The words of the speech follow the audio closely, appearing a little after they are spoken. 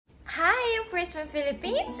viewers from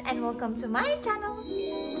Philippines and welcome to my channel.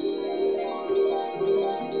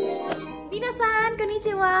 Minasan,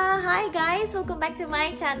 konnichiwa! Hi guys, welcome back to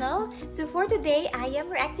my channel. So for today, I am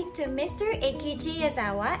reacting to Mr. Eikichi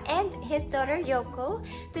Yazawa and his daughter Yoko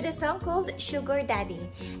to the song called Sugar Daddy.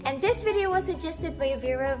 And this video was suggested by a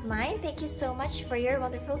viewer of mine. Thank you so much for your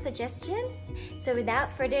wonderful suggestion. So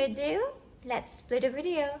without further ado, let's play the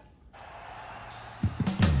video.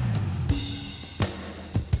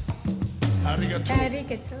 Arigato.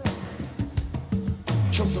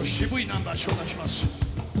 ちょっと渋いナンバー紹介します。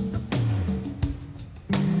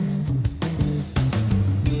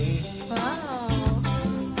Wow.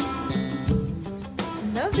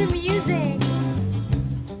 Love the music.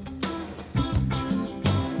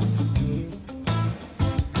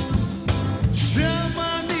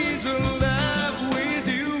 Someone needs a love with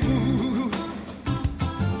you.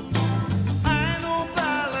 I know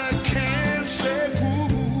I can't say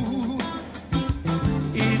who.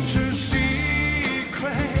 It's a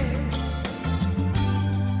secret.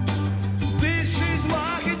 This is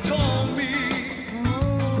what he told me.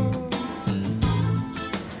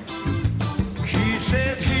 He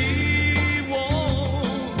said he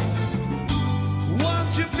won't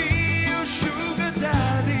want to be your sugar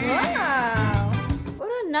daddy. Wow. What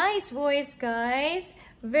a nice voice, guys.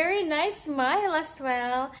 Very nice smile as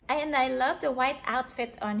well. And I love the white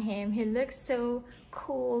outfit on him. He looks so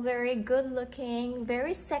cool, very good looking,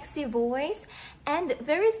 very sexy voice, and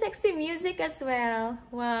very sexy music as well.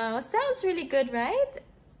 Wow, sounds really good, right?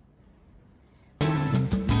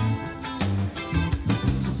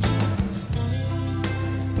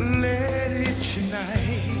 Let it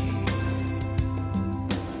tonight.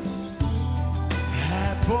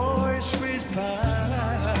 Have voice with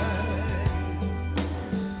pride.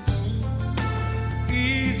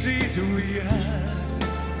 Easy to react.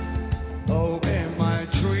 Oh, am I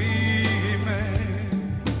dreaming?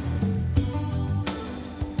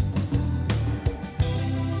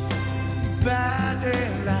 Bad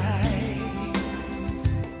light.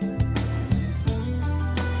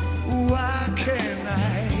 Why can't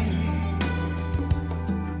I?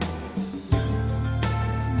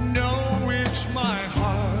 No, it's my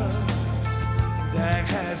heart that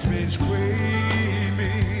has been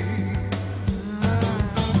screaming.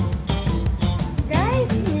 Guys,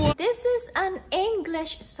 this is an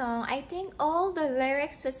English song. I think all the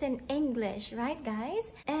lyrics was in English, right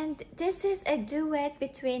guys? And this is a duet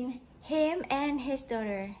between him and his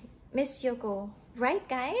daughter, Miss Yoko. Right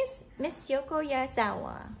guys? Miss Yoko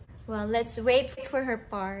Yazawa. Well, let's wait for her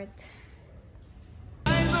part.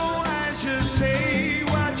 I know I should say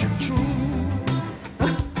what you true.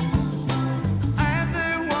 I'm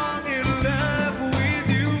the one in love with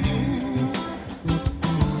you,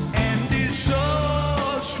 and it's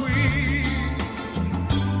so sweet,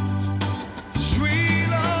 sweet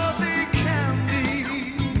all the candy.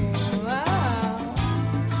 Wow.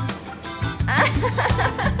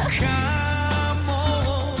 Come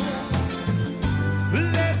on,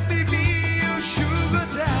 let me be your sugar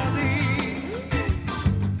daddy.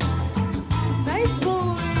 Nice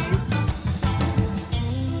voice.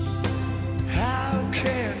 How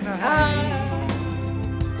can I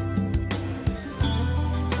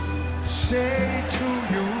say to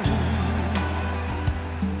you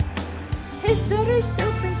His daughter is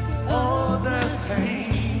so pretty. all the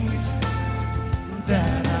things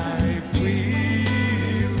that I'm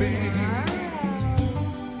feeling? Wow.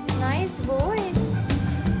 Nice voice.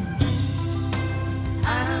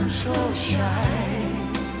 I'm so shy,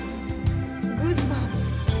 Goosebumps.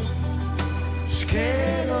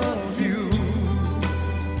 scared of you.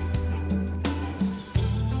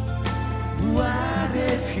 What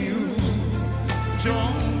if you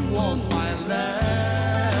don't want my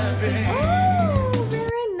loving? Oh,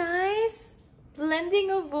 very nice.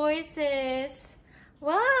 Blending of voices.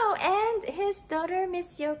 Wow, and his daughter,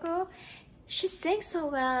 Miss Yoko, she sings so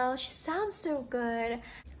well. She sounds so good.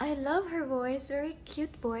 I love her voice. Very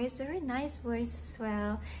cute voice. Very nice voice as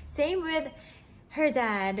well. Same with her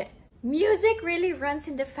dad. Music really runs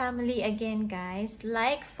in the family again, guys.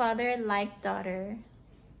 Like father, like daughter.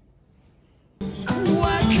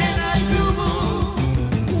 What can I do?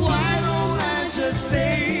 Why don't I just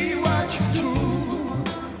say what you do?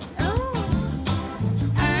 Oh,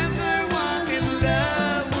 I'm the one in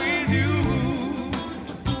love with you,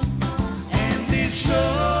 and it's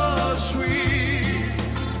so sweet,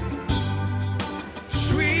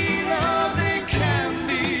 sweet all the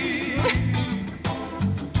candy.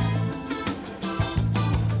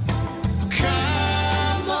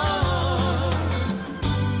 Come on,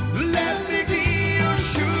 let me be your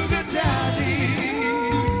sugar daddy.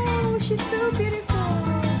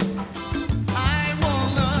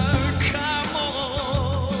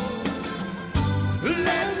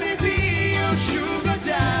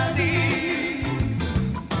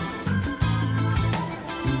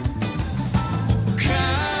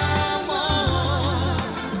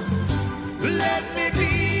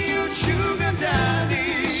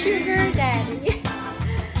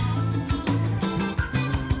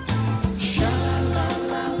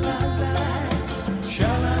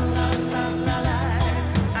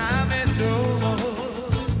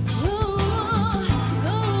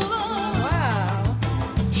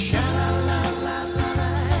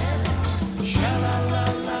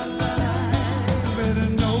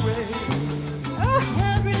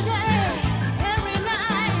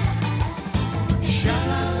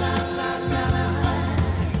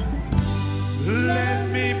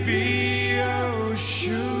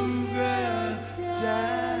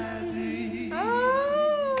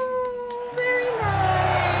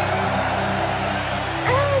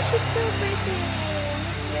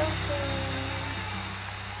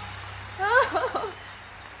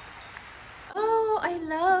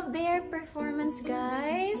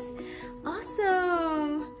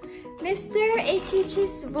 Mr.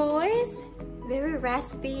 Eikichi's voice, very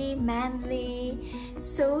raspy, manly,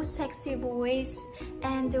 so sexy voice,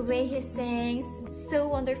 and the way he sings, so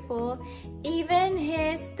wonderful. Even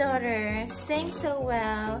his daughter sings so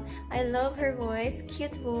well. I love her voice,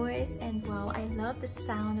 cute voice, and wow, I love the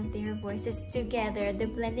sound of their voices together.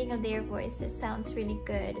 The blending of their voices sounds really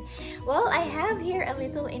good. Well, I have here a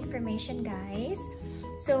little information, guys.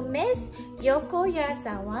 So Miss Yoko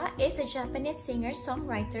Yazawa is a Japanese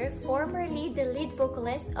singer-songwriter, formerly the lead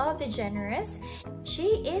vocalist of the Generous.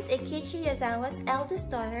 She is Eikichi Yazawa's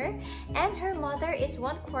eldest daughter, and her mother is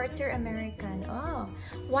 1/4 American. Oh.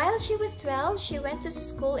 While she was 12, she went to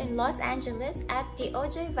school in Los Angeles at the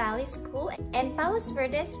Ojai Valley School and Palos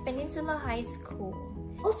Verdes Peninsula High School.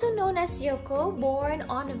 Also known as Yoko, born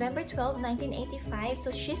on November 12, 1985,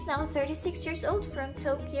 so she's now 36 years old, from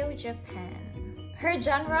Tokyo, Japan. Her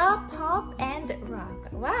genre, pop and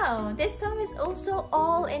rock. Wow, this song is also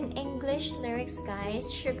all in English lyrics, guys.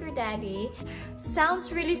 Sugar Daddy.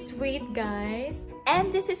 Sounds really sweet, guys.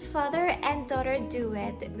 And this is father and daughter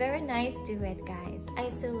duet. Very nice duet, guys.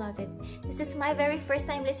 I still love it. This is my very first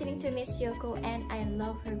time listening to Miss Yoko, and I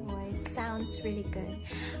love her voice. Sounds really good.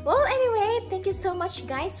 Well, anyway, thank you so much,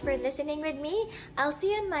 guys, for listening with me. I'll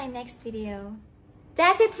see you in my next video.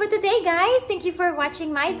 That's it for today, guys. Thank you for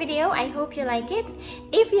watching my video. I hope you like it.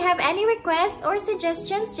 If you have any requests or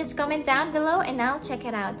suggestions, just comment down below and I'll check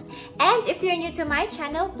it out. And if you're new to my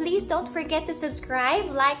channel, please don't forget to subscribe,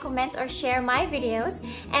 like, comment, or share my videos,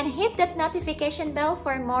 and hit that notification bell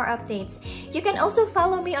for more updates. You can also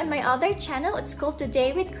follow me on my other channel, It's School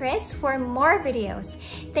Today with Chris, for more videos.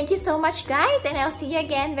 Thank you so much, guys, and I'll see you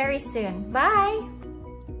again very soon. Bye!